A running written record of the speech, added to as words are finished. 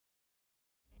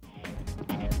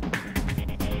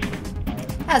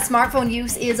As smartphone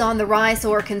use is on the rise,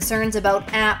 so are concerns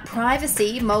about app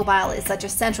privacy. Mobile is such a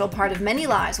central part of many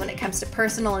lives when it comes to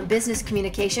personal and business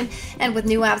communication, and with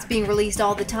new apps being released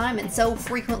all the time and so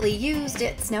frequently used,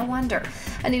 it's no wonder.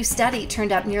 A new study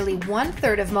turned up nearly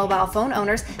 1/3 of mobile phone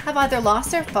owners have either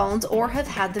lost their phones or have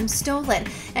had them stolen.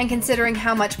 And considering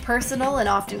how much personal and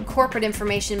often corporate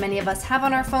information many of us have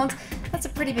on our phones, that's a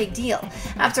pretty big deal.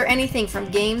 After anything from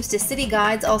games to city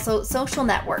guides, also social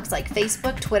networks like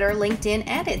Facebook, Twitter, LinkedIn,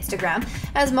 and Instagram.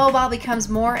 As mobile becomes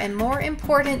more and more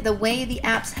important, the way the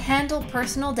apps handle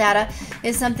personal data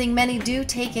is something many do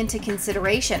take into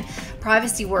consideration.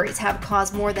 Privacy worries have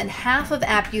caused more than half of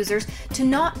app users to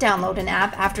not download an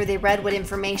app after they read what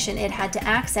information it had to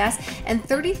access, and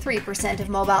 33% of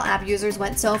mobile app users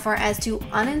went so far as to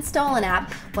uninstall an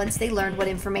app once they learned what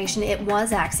information it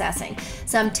was accessing.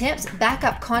 Some tips: back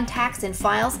up contacts and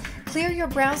files, clear your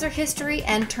browser history,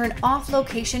 and turn off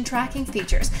location tracking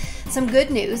features. Some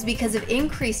good news: because of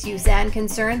increased use and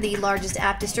concern, the largest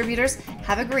app distributors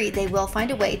have agreed they will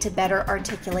find a way to better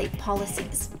articulate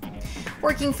policies.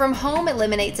 Working from home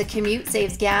eliminates a commute,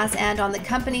 saves gas, and on the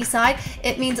company side,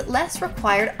 it means less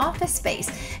required office space.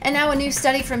 And now a new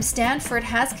study from Stanford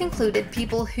has concluded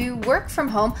people who work from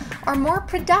home are more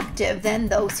productive than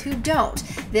those who don't.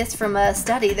 This from a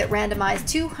study that randomized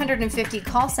 250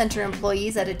 call center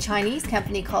employees at a Chinese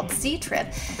company called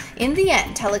Ctrip. In the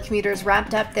end, telecommuters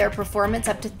wrapped up their performance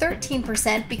up to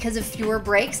 13% because of fewer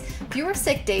breaks, fewer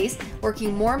sick days,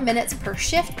 working more minutes per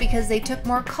shift because they took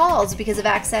more calls because of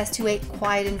access to a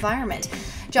quiet environment.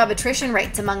 Job attrition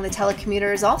rates among the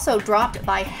telecommuters also dropped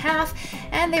by half,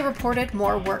 and they reported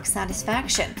more work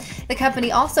satisfaction. The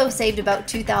company also saved about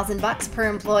 $2,000 per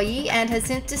employee and has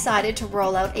since decided to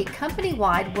roll out a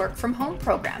company-wide work-from-home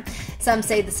program. Some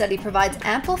say the study provides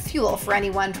ample fuel for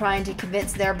anyone trying to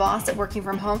convince their boss that working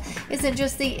from home isn't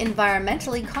just the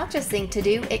environmentally conscious thing to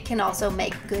do, it can also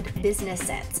make good business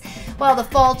sense. While the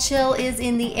fall chill is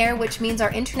in the air, which means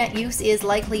our internet use is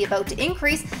likely about to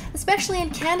increase, especially in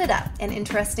Canada, and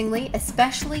interestingly,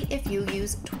 especially if you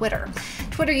use Twitter.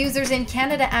 Twitter users in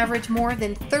Canada average more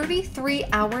than 33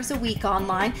 hours a week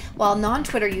online, while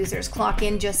non-Twitter users clock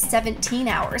in just 17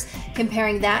 hours.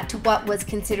 Comparing that to what was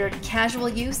considered casual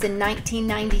use in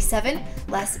 1997,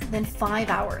 less than 5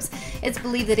 hours. It's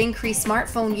believed that increased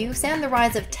smartphone use and the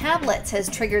rise of tablets has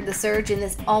triggered the surge in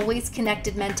this always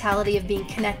connected mentality of being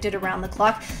connected around the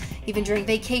clock. Even during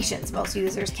vacations, most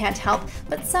users can't help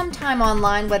but some time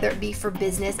online, whether it be for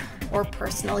business or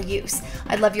personal use.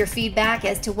 I'd love your feedback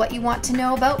as to what you want to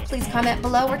know about. Please comment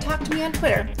below or talk to me on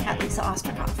Twitter @Lisa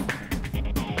Ostrikoff.